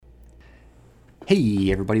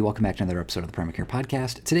Hey everybody, welcome back to another episode of the Primary Care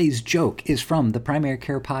Podcast. Today's joke is from the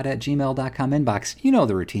primarycarepod@gmail.com inbox. You know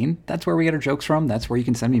the routine. That's where we get our jokes from. That's where you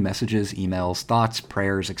can send me messages, emails, thoughts,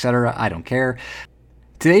 prayers, etc. I don't care.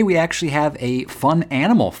 Today we actually have a fun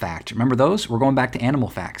animal fact. Remember those? We're going back to animal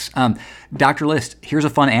facts. Dr. List, here's a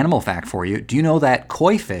fun animal fact for you. Do you know that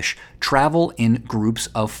koi fish travel in groups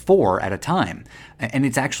of 4 at a time? And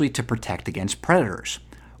it's actually to protect against predators.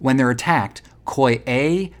 When they're attacked, koi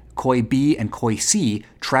A, koi B, and koi C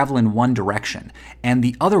travel in one direction, and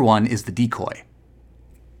the other one is the decoy.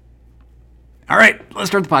 All right, let's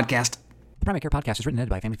start the podcast. The Primary Care Podcast is written and edited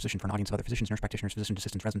by a family physician for an audience of other physicians, nurse practitioners, physician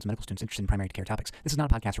assistants, residents, and medical students interested in primary care topics. This is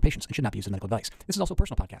not a podcast for patients and should not be used as medical advice. This is also a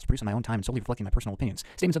personal podcast produced on my own time and solely reflecting my personal opinions.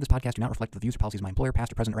 Statements of this podcast do not reflect the views or policies of my employer,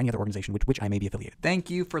 past or present, or any other organization with which I may be affiliated. Thank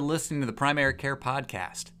you for listening to the Primary Care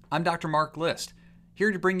Podcast. I'm Dr. Mark List,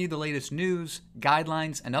 here to bring you the latest news,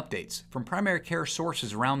 guidelines, and updates from primary care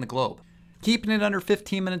sources around the globe. Keeping it under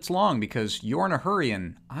 15 minutes long because you're in a hurry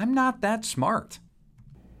and I'm not that smart.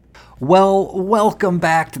 Well, welcome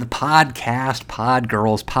back to the podcast, pod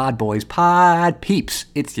girls, pod boys, pod peeps.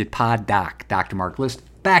 It's your pod doc, Dr. Mark List,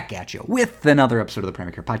 back at you with another episode of the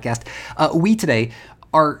Primary Care Podcast. We today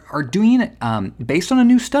are doing it based on a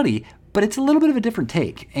new study, but it's a little bit of a different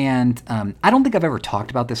take. And I don't think I've ever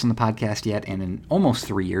talked about this on the podcast yet. And in almost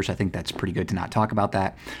 3 years, I think that's pretty good to not talk about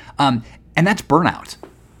that. And that's burnout.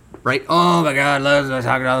 Right? Oh my God, let's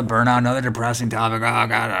talk about burnout, another depressing topic. Oh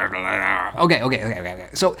God. Okay.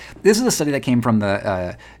 So this is a study that came from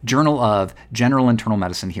the Journal of General Internal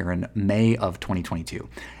Medicine here in May of 2022.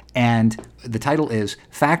 And the title is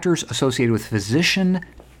Factors Associated with Physician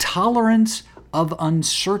Tolerance of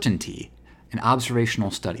Uncertainty, an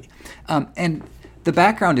observational study. And the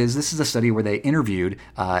background is this is a study where they interviewed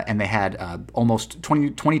and they had almost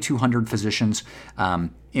 2,200 physicians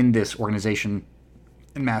in this organization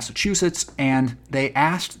in Massachusetts, and they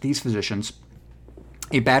asked these physicians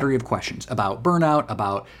a battery of questions about burnout,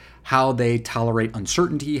 about how they tolerate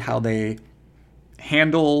uncertainty, how they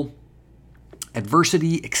handle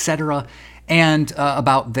adversity, etc., and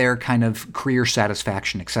about their kind of career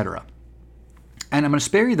satisfaction, etc. And I'm going to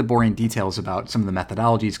spare you the boring details about some of the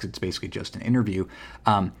methodologies because it's basically just an interview.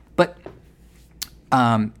 But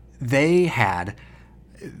they had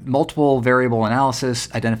multiple variable analysis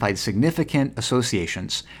identified significant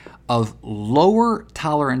associations of lower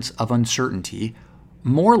tolerance of uncertainty,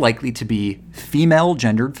 more likely to be female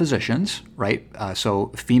gendered physicians, right?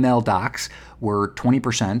 So female docs were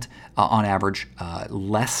 20% on average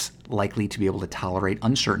less likely to be able to tolerate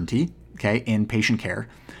uncertainty, okay, in patient care.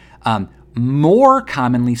 More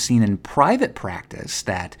commonly seen in private practice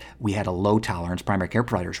that we had a low tolerance. Primary care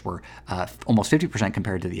providers were almost 50%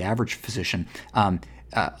 compared to the average physician,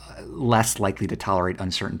 less likely to tolerate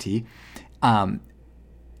uncertainty. And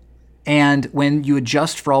when you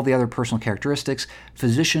adjust for all the other personal characteristics,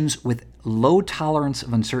 physicians with low tolerance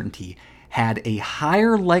of uncertainty had a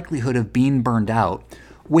higher likelihood of being burned out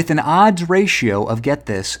with an odds ratio of, get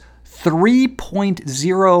this,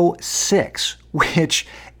 3.06, which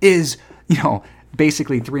is,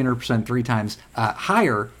 basically 300%, 3 times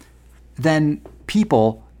higher than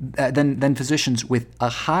people than physicians with a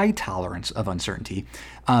high tolerance of uncertainty,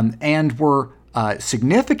 and were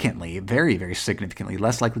significantly, very, very significantly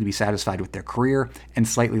less likely to be satisfied with their career and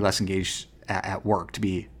slightly less engaged at work,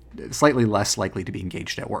 slightly less likely to be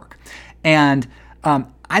engaged at work. And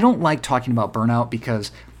I don't like talking about burnout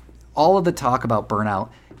because all of the talk about burnout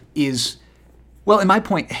is, well, in my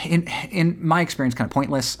experience, kind of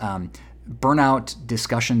pointless. Burnout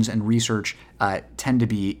discussions and research tend to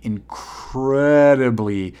be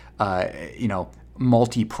incredibly,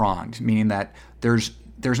 multi-pronged, meaning that there's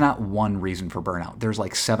not one reason for burnout. There's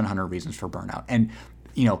like 700 reasons for burnout. And,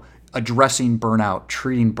 addressing burnout,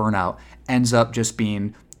 treating burnout ends up just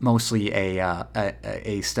being mostly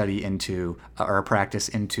a study into, or a practice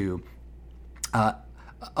into,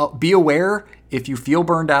 be aware if you feel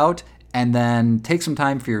burned out and then take some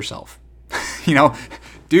time for yourself.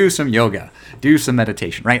 Do some yoga, do some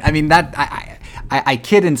meditation, right? I mean, that I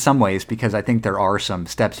kid in some ways because I think there are some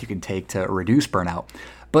steps you can take to reduce burnout.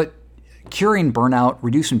 But curing burnout,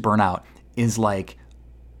 reducing burnout is like,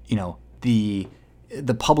 the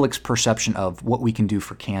public's perception of what we can do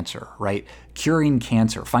for cancer, right? Curing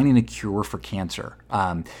cancer, finding a cure for cancer,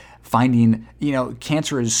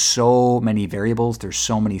 cancer is so many variables. There's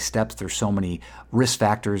so many steps. There's so many risk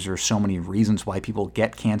factors. There's so many reasons why people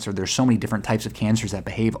get cancer. There's so many different types of cancers that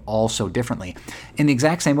behave all so differently. In the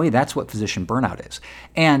exact same way, that's what physician burnout is.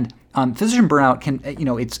 And physician burnout can,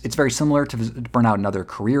 it's very similar to burnout in other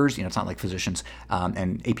careers. It's not like physicians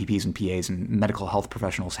and APPs and PAs and medical health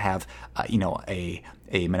professionals have, a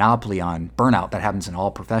a monopoly on burnout. That happens in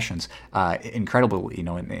all professions, incredibly,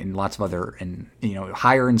 in lots of other,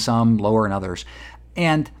 higher in some, lower in others.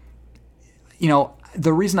 And,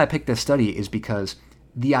 the reason I picked this study is because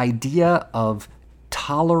the idea of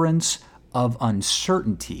tolerance of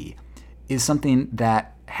uncertainty is something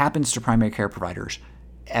that happens to primary care providers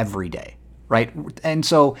every day, right? And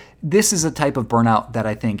so this is a type of burnout that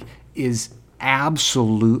I think is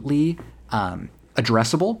absolutely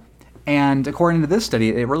addressable. And according to this study,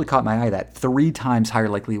 it really caught my eye that 3 times higher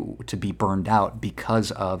likely to be burned out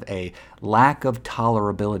because of a lack of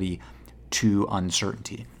tolerability to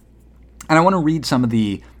uncertainty. And I want to read some of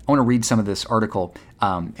this article.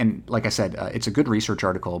 And like I said, it's a good research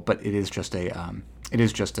article, but it is just a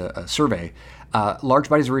survey. Large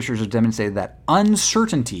bodies of research have demonstrated that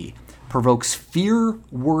uncertainty provokes fear,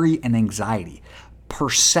 worry, and anxiety,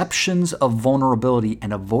 perceptions of vulnerability,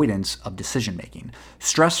 and avoidance of decision making.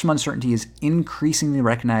 Stress from uncertainty is increasingly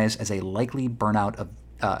recognized as a likely driver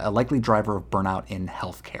of burnout in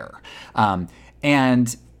healthcare.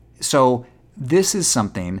 And so this is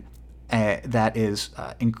something that is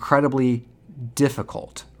incredibly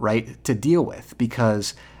difficult, right, to deal with,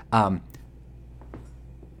 because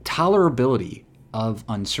tolerability of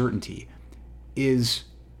uncertainty is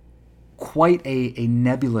quite a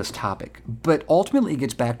nebulous topic, but ultimately it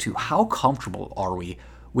gets back to how comfortable are we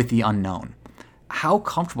with the unknown? How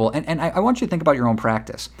comfortable, and I want you to think about your own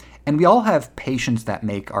practice. And we all have patients that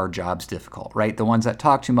make our jobs difficult, right? The ones that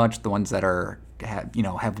talk too much, the ones that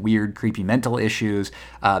have weird, creepy mental issues,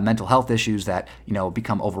 mental health issues that,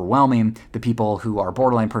 become overwhelming, the people who are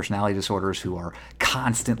borderline personality disorders, who are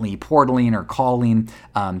constantly portaling or calling,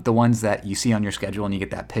 the ones that you see on your schedule and you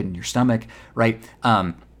get that pit in your stomach, right?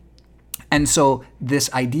 And so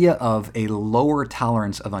this idea of a lower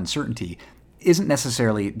tolerance of uncertainty isn't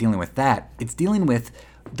necessarily dealing with that. It's dealing with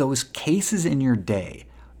those cases in your day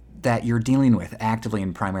that you're dealing with actively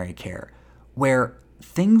in primary care where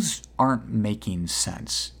things aren't making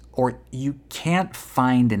sense or you can't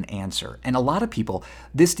find an answer. And a lot of people,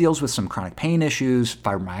 this deals with some chronic pain issues,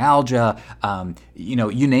 fibromyalgia,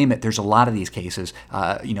 you name it. There's a lot of these cases,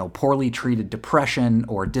 poorly treated depression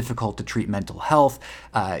or difficult to treat mental health,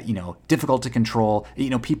 difficult to control.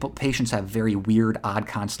 Patients have very weird, odd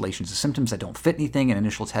constellations of symptoms that don't fit anything and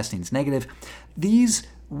initial testing is negative. These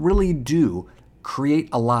really do create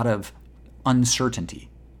a lot of uncertainty,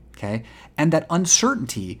 okay? And that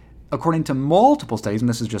uncertainty, according to multiple studies, and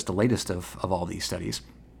this is just the latest of all these studies,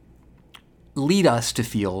 lead us to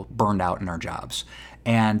feel burned out in our jobs.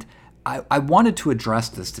 And I wanted to address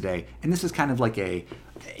this today, and this is kind of like a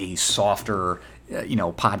softer,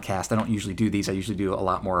 podcast. I don't usually do these. I usually do a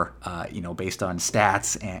lot more, based on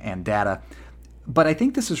stats and data. But I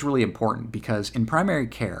think this is really important because in primary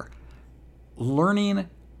care, learning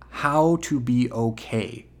how to be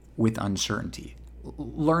okay with uncertainty,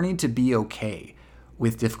 learning to be okay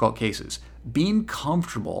with difficult cases, being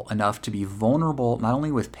comfortable enough to be vulnerable not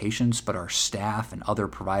only with patients but our staff and other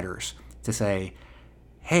providers to say,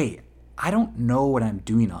 hey, I don't know what I'm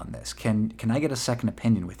doing on this. Can I get a second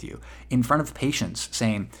opinion with you? In front of patients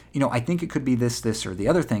saying, I think it could be this, or the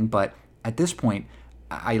other thing, but at this point,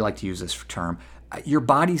 I like to use this term, your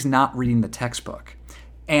body's not reading the textbook.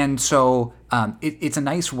 And so it's a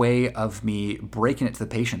nice way of me breaking it to the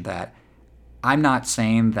patient that I'm not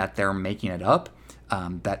saying that they're making it up,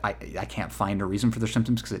 that I can't find a reason for their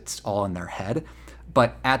symptoms because it's all in their head.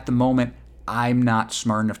 But at the moment, I'm not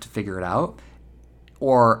smart enough to figure it out.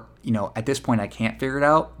 Or, at this point, I can't figure it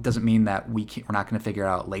out. Doesn't mean that we're not going to figure it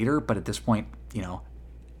out later. But at this point,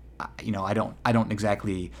 I don't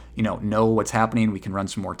exactly, know what's happening. We can run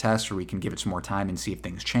some more tests or we can give it some more time and see if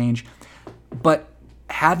things change. But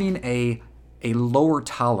having a lower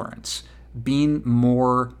tolerance, being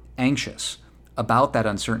more anxious about that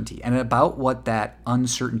uncertainty and about what that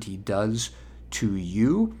uncertainty does to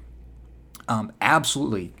you,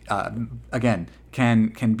 absolutely, again,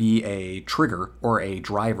 can be a trigger or a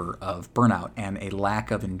driver of burnout and a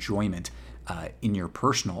lack of enjoyment in your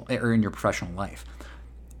personal or in your professional life.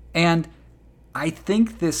 And I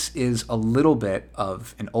think this is a little bit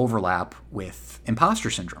of an overlap with imposter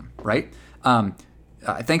syndrome, right?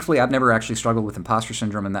 Thankfully, I've never actually struggled with imposter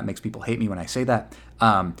syndrome, and that makes people hate me when I say that.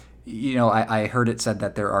 I heard it said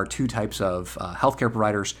that there are 2 types of healthcare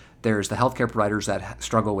providers. There's the healthcare providers that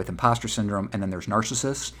struggle with imposter syndrome, and then there's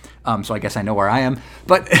narcissists. So I guess I know where I am.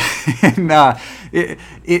 But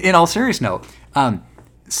in all serious note,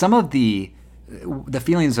 some of the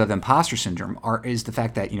feelings of imposter syndrome is the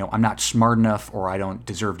fact that I'm not smart enough, or I don't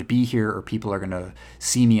deserve to be here, or people are going to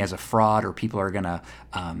see me as a fraud, or people are going to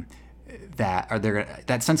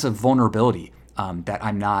that sense of vulnerability, that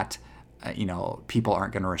I'm not people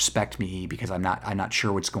aren't going to respect me because I'm not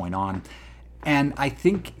sure what's going on. And I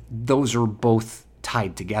think those are both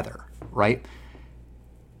tied together, right?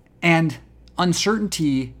 And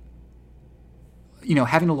uncertainty,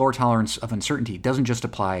 having a lower tolerance of uncertainty doesn't just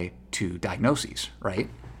apply to diagnoses, right?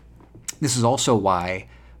 This is also why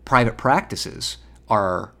private practices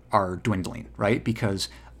are dwindling, right? Because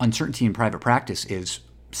uncertainty in private practice is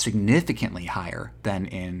significantly higher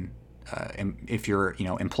than if you're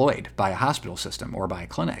employed by a hospital system or by a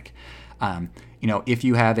clinic. If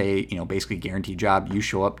you have a basically guaranteed job, you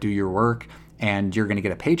show up, do your work, and you're going to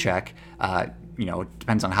get a paycheck.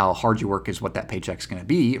 Depends on how hard you work is what that paycheck's going to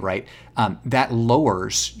be, right? That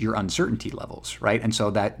lowers your uncertainty levels, right? And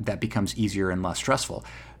so that becomes easier and less stressful.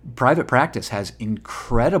 Private practice has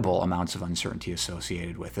incredible amounts of uncertainty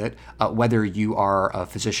associated with it, whether you are a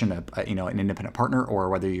physician, an independent partner, or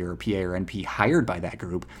whether you're a PA or NP hired by that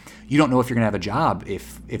group. You don't know if you're going to have a job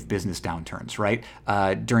if business downturns, right?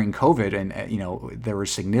 During COVID, and there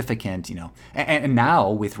was significant, and now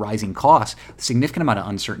with rising costs, significant amount of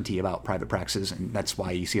uncertainty about private practices, and that's why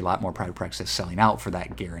you see a lot more private practices selling out for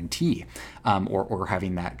that guarantee, or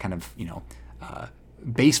having that kind of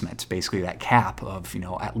basement, basically that cap of,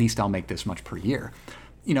 at least I'll make this much per year.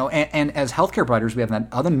 And as healthcare providers, we have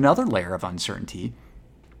another layer of uncertainty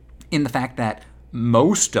in the fact that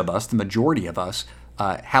most of us, the majority of us,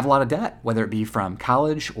 have a lot of debt, whether it be from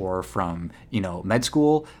college or from, med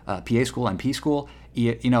school, PA school, NP school,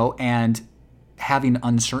 and having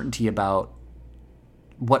uncertainty about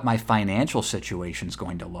what my financial situation is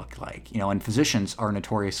going to look like. And physicians are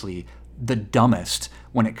notoriously the dumbest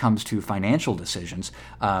when it comes to financial decisions.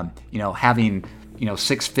 Having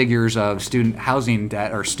 6 figures of student housing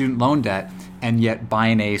debt or student loan debt, and yet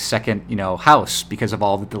buying a second house because of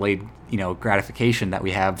all the delayed gratification that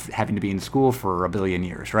we have having to be in school for a billion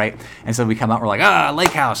years, right? And so we come out, we're like,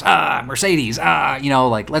 lake house, Mercedes,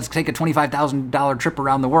 let's take a $25,000 trip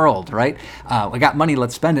around the world, right? We got money,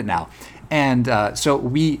 let's spend it now. And so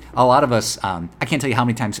a lot of us, I can't tell you how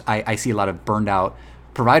many times I see a lot of burned out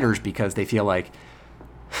providers because they feel like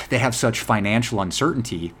they have such financial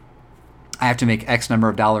uncertainty. I have to make X number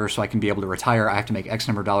of dollars so I can be able to retire. I have to make X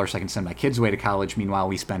number of dollars so I can send my kids away to college. Meanwhile,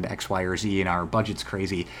 we spend X, Y, or Z and our budget's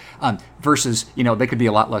crazy. Versus, they could be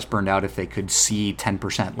a lot less burned out if they could see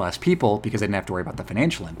 10% less people because they didn't have to worry about the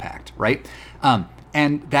financial impact, right?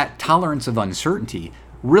 And that tolerance of uncertainty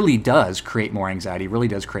really does create more anxiety, really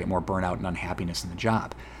does create more burnout and unhappiness in the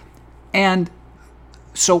job. And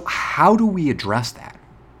so how do we address that?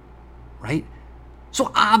 Right?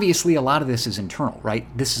 So obviously a lot of this is internal, right?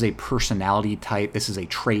 This is a personality type, this is a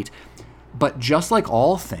trait, but just like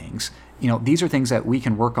all things, these are things that we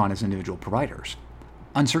can work on as individual providers.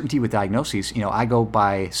 Uncertainty with diagnoses, I go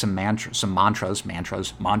by some mantras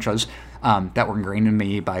that were ingrained in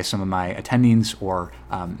me by some of my attendings or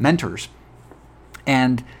mentors.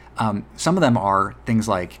 And some of them are things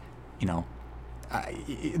like, one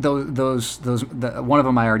of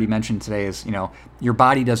them I already mentioned today is, your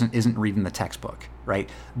body isn't reading the textbook, right?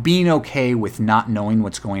 Being okay with not knowing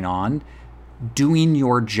what's going on, doing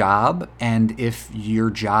your job, and if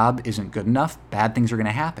your job isn't good enough, bad things are going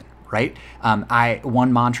to happen, right?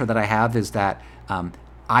 One mantra that I have is that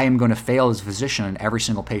I am going to fail as a physician in every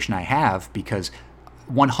single patient I have because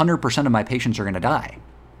 100% of my patients are going to die,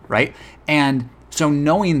 right? And so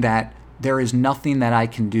knowing that there is nothing that I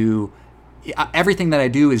can do, everything that I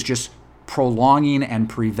do is just prolonging and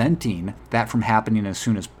preventing that from happening as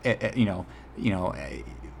soon as,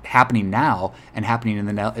 happening now and happening in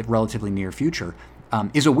the relatively near future,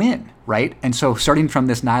 is a win, right? And so starting from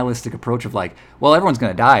this nihilistic approach of like, well, everyone's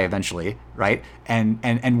going to die eventually, right?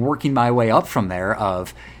 And working my way up from there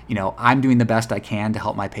of, I'm doing the best I can to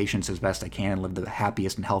help my patients as best I can and live the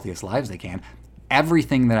happiest and healthiest lives they can.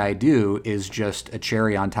 Everything that I do is just a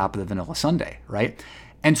cherry on top of the vanilla sundae, right?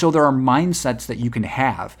 And so there are mindsets that you can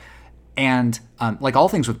have. And like all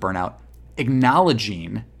things with burnout,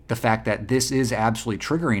 acknowledging the fact that this is absolutely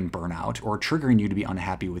triggering burnout or triggering you to be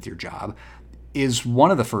unhappy with your job is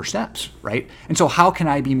one of the first steps, right? And so how can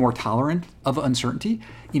I be more tolerant of uncertainty?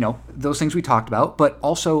 Those things we talked about, but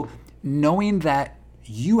also knowing that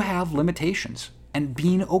you have limitations and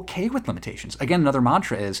being okay with limitations. Again, another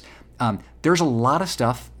mantra is there's a lot of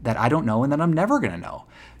stuff that I don't know and that I'm never going to know.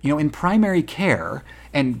 In primary care,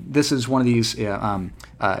 and this is one of these, they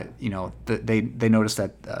noticed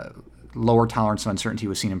that lower tolerance of uncertainty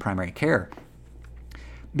was seen in primary care.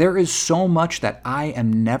 There is so much that I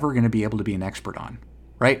am never going to be able to be an expert on,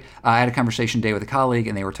 right? I had a conversation today with a colleague,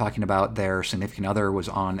 and they were talking about their significant other was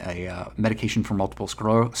on a medication for multiple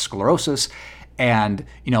sclerosis, and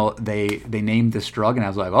they named this drug, and I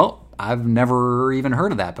was like, oh, I've never even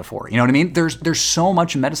heard of that before. You know what I mean? There's so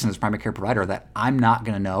much in medicine as a primary care provider that I'm not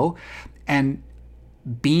going to know, and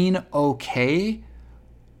being okay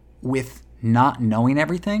with not knowing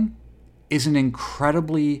everything is an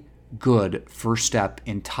incredibly good first step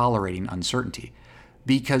in tolerating uncertainty,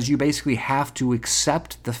 because you basically have to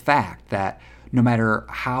accept the fact that no matter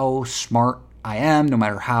how smart I am, no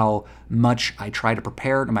matter how much I try to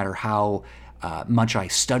prepare, no matter how much I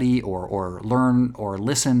study or learn or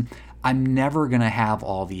listen, I'm never going to have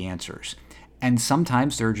all the answers. And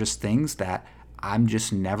sometimes there are just things that I'm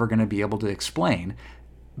just never going to be able to explain,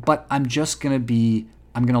 but I'm going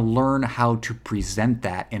to learn how to present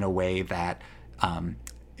that in a way that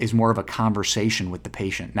is more of a conversation with the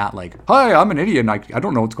patient, not like, hi, I'm an idiot and I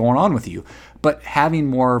don't know what's going on with you, but having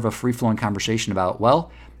more of a free-flowing conversation about,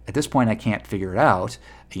 well, at this point I can't figure it out.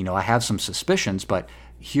 I have some suspicions, but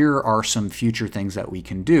here are some future things that we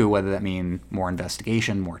can do, whether that mean more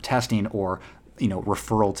investigation, more testing, or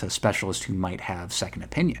referral to specialists who might have second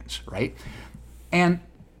opinions, right? And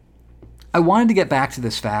I wanted to get back to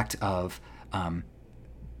this fact of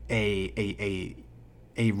a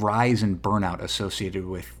rise in burnout associated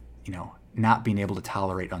with not being able to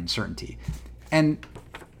tolerate uncertainty. And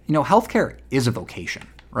healthcare is a vocation,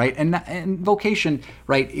 right? And vocation,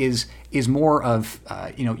 right, is more of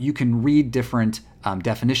you can read different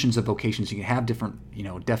definitions of vocations. You can have different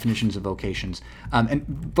definitions of vocations. And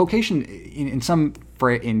vocation in some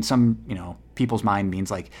people's mind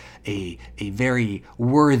means like a very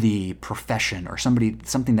worthy profession or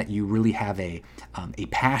something that you really have a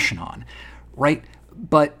passion on, right?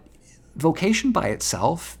 But vocation by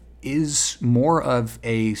itself is more of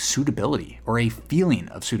a suitability or a feeling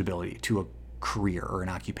of suitability to a career or an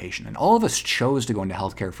occupation. And all of us chose to go into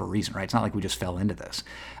healthcare for a reason, right? It's not like we just fell into this.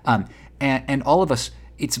 And all of us,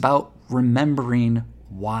 it's about remembering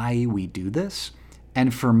why we do this.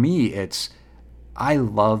 And for me, I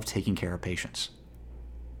love taking care of patients.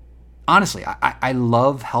 Honestly, I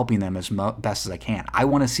love helping them as best as I can. I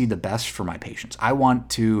want to see the best for my patients. I want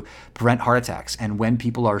to prevent heart attacks. And when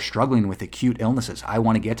people are struggling with acute illnesses, I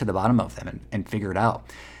want to get to the bottom of them and figure it out.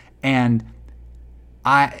 And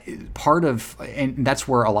that's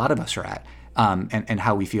where a lot of us are at, and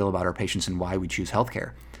how we feel about our patients and why we choose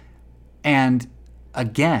healthcare. And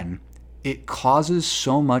again, it causes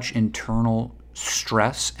so much internal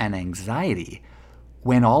stress and anxiety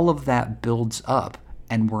when all of that builds up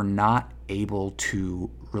and we're not able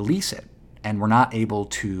to release it, and we're not able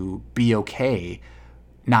to be okay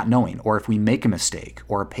not knowing, or if we make a mistake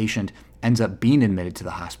or a patient ends up being admitted to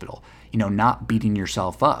the hospital, not beating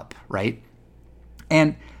yourself up, right?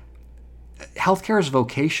 And healthcare is a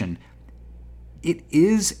vocation. It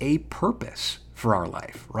is a purpose for our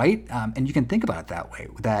life, right? And you can think about it that way,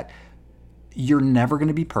 that you're never going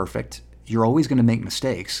to be perfect. You're always going to make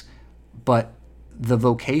mistakes. But the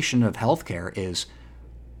vocation of healthcare is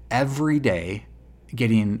every day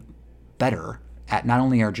getting better at not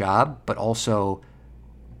only our job, but also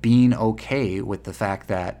being okay with the fact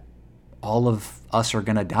that all of us are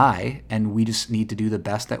going to die, and we just need to do the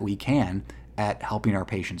best that we can at helping our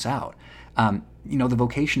patients out. The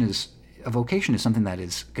vocation is something that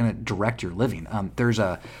is going to direct your living. There's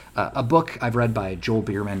a book I've read by Joel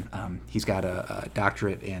Bierman. He's got a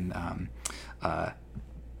doctorate in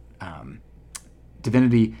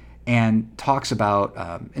divinity, and talks about,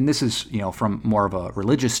 and this is from more of a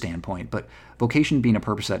religious standpoint, but vocation being a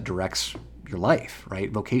purpose that directs your life,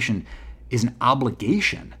 right? Vocation is an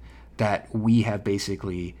obligation that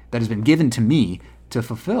that has been given to me to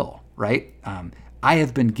fulfill, right? I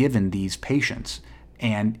have been given these patients,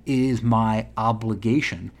 and it is my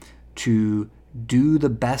obligation to do the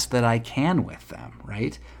best that I can with them,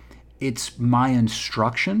 right? It's my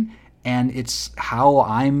instruction, and it's how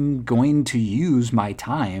I'm going to use my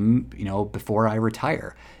time, before I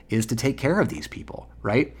retire, is to take care of these people,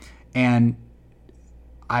 right? And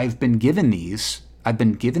I've been given these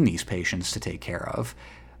patients to take care of,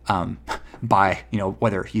 by,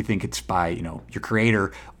 whether you think it's by, your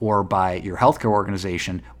creator or by your healthcare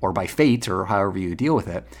organization or by fate or however you deal with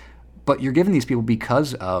it. But you're given these people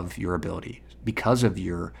because of your ability, because of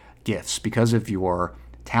your gifts, because of your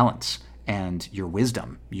talents and your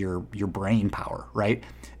wisdom, your brain power, right?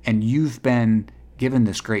 And you've been given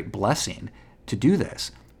this great blessing to do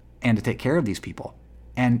this and to take care of these people.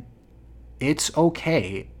 And it's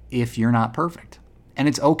okay if you're not perfect. And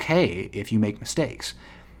it's okay if you make mistakes.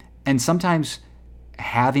 And sometimes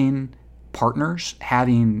having partners,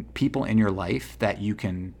 having people in your life that you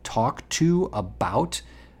can talk to about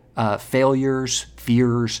failures,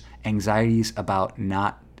 fears, anxieties about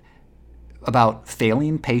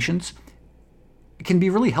failing patients can be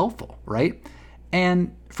really helpful, right?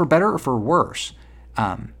 And for better or for worse,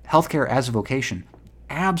 healthcare as a vocation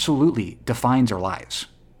absolutely defines our lives,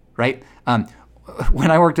 right?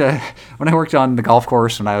 When I worked on the golf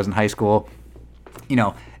course when I was in high school,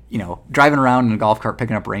 driving around in a golf cart,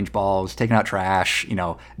 picking up range balls, taking out trash,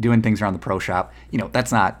 doing things around the pro shop,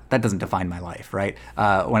 that doesn't define my life, right?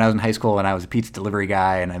 When I was in high school and I was a pizza delivery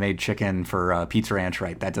guy and I made chicken for Pizza Ranch,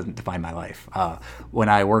 right? That doesn't define my life. When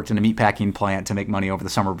I worked in a meatpacking plant to make money over the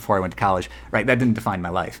summer before I went to college, right? That didn't define my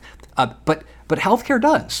life. But healthcare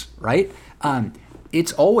does, right?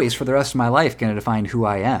 It's always for the rest of my life going to define who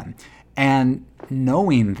I am. And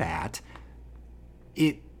knowing that,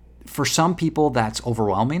 for some people, that's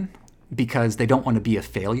overwhelming because they don't want to be a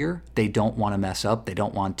failure. They don't want to mess up. They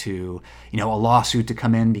don't want to, a lawsuit to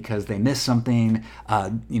come in because they missed something,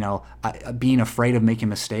 being afraid of making a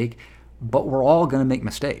mistake. But we're all going to make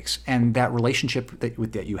mistakes. And that relationship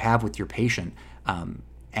that you have with your patient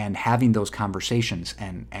and having those conversations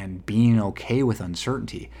and being okay with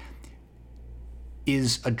uncertainty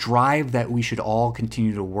is a drive that we should all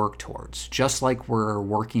continue to work towards. Just like we're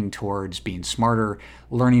working towards being smarter,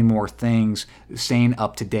 learning more things, staying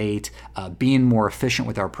up to date, being more efficient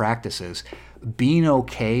with our practices, being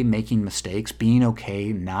okay making mistakes, being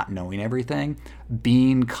okay not knowing everything,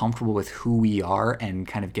 being comfortable with who we are and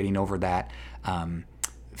kind of getting over that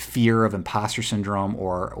fear of imposter syndrome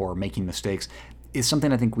or making mistakes is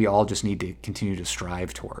something I think we all just need to continue to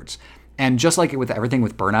strive towards. And just like with everything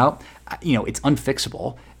with burnout, it's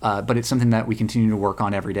unfixable, but it's something that we continue to work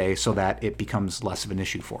on every day so that it becomes less of an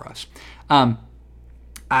issue for us.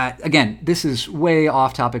 Again, this is way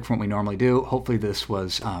off topic from what we normally do. Hopefully this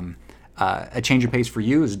was a change of pace for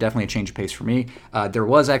you. It was definitely a change of pace for me. There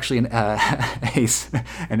was actually an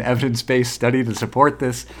evidence-based study to support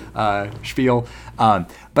this spiel,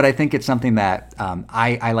 but I think it's something that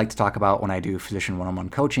I like to talk about when I do physician one-on-one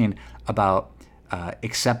coaching about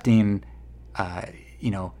accepting,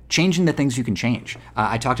 changing the things you can change.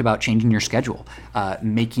 I talked about changing your schedule,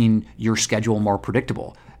 making your schedule more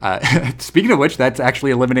predictable. Speaking of which, that's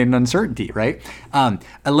actually eliminating uncertainty, right?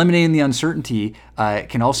 Eliminating the uncertainty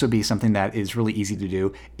can also be something that is really easy to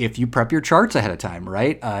do if you prep your charts ahead of time,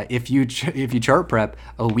 right? If you chart prep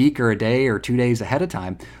a week or a day or 2 days ahead of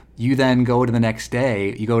time, you then go to the next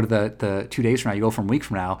day, you go to the 2 days from now, you go from a week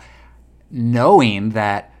from now, knowing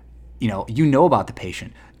that you know about the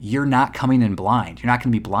patient. You're not coming in blind. You're not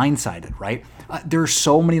going to be blindsided, right? There are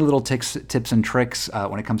so many little tips and tricks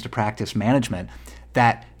when it comes to practice management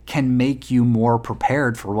that can make you more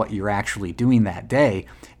prepared for what you're actually doing that day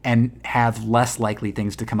and have less likely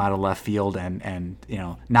things to come out of left field and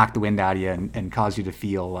knock the wind out of you and cause you to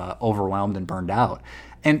feel overwhelmed and burned out.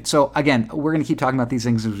 And so, again, we're going to keep talking about these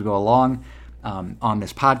things as we go along on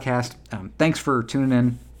this podcast. Thanks for tuning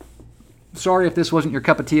in. Sorry if this wasn't your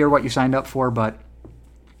cup of tea or what you signed up for, but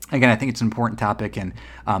again, I think it's an important topic, and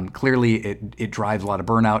clearly it drives a lot of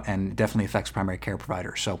burnout and definitely affects primary care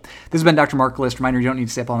providers. So this has been Dr. Mark List. Reminder, you don't need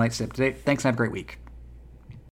to stay up all night to stay up to date. Thanks and have a great week.